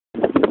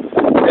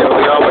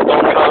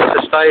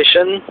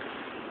station,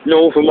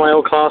 Northern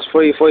Wales Class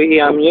 33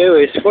 EMU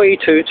is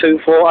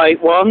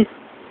 322481.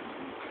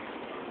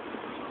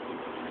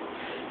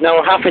 Now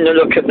we're having a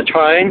look at the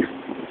train.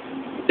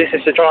 This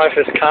is the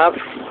driver's cab,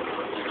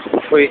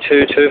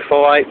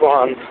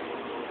 322481.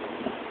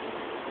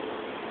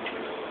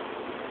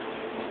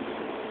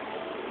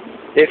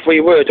 If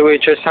we would,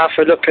 we'd just have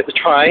a look at the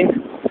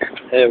train.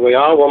 Here we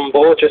are, on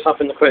board, just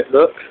having a quick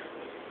look.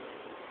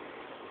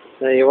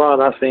 There you are,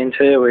 that's the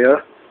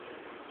interior.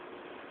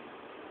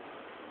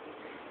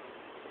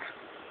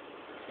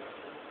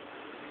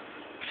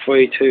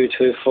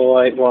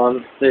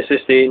 (322-481). This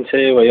is the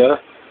interior.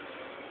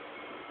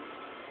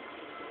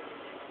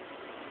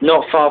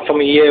 Not far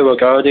from a year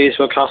ago, these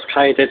were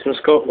cascaded in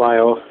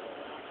ScotRail.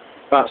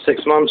 About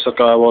 6 months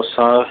ago or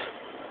so.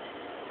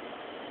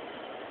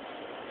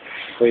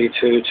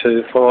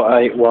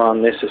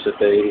 (322-481). This is a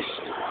beast.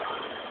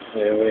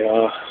 Here we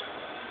are.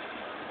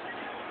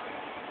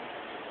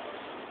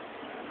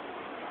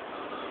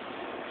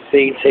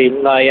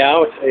 Seating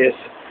layout is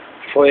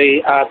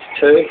 3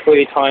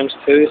 times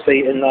 2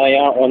 seating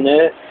layout on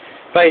there.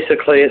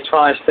 Basically it's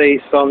 5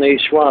 seats on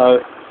each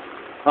row.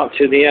 Up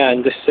to the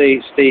end, the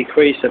seats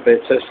decrease a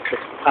bit to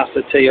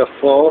capacity of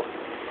 4,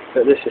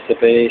 but this is a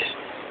beast.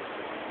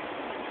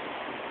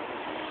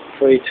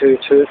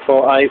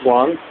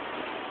 (322-481).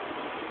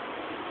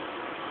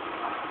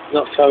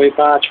 Not very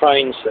bad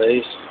trains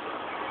these.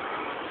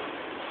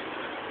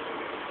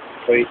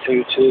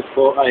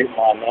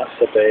 (322-481).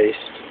 That's a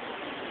beast.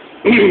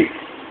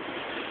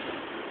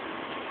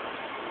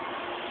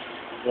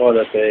 What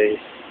a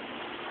beast.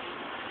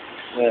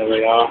 There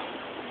we are.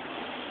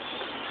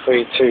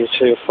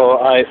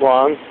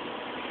 (322-481).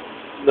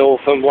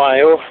 Northern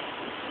Wales.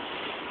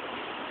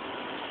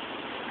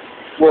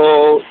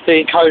 Well,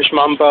 the coach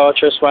number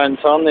just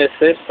went on. This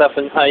is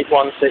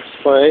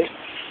 78163.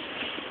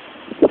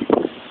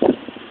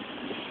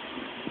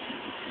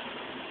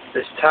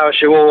 This tells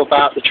you all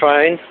about the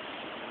train.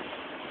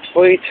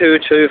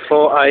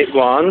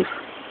 (322-481).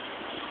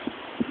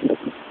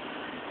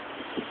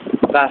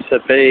 That's a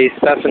beast.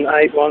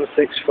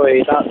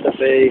 78163. That's a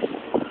beast.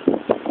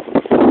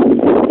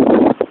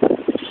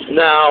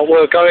 Now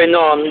we're going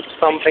on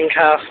something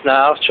else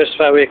now, just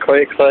very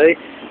quickly,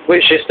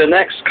 which is the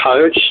next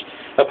coach.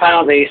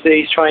 Apparently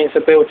these trains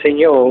are built in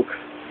York.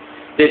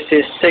 This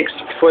is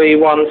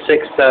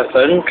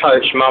 63167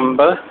 coach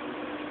number.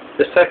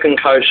 The second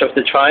coach of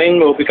the train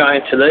will be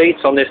going to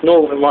Leeds on this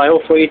Northern Rail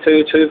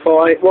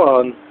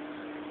 (322-481).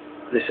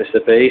 This is the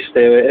beast.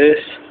 Here it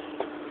is.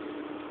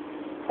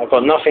 I've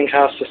got nothing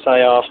else to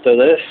say after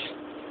this,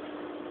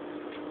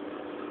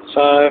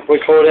 so we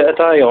call it a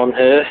day on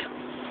here.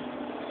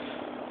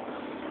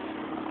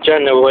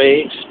 General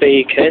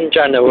speaking,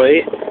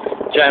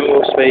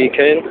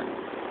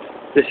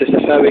 this is a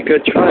very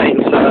good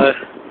train, so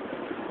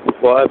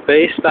what a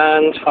beast,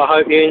 and I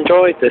hope you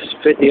enjoyed this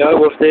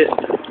video of this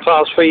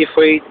Class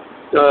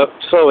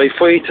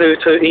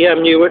 322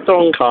 EMU at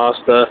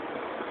Doncaster.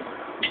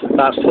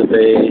 That's the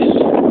beast.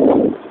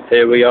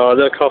 Here we are,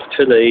 look off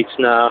to Leeds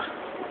now.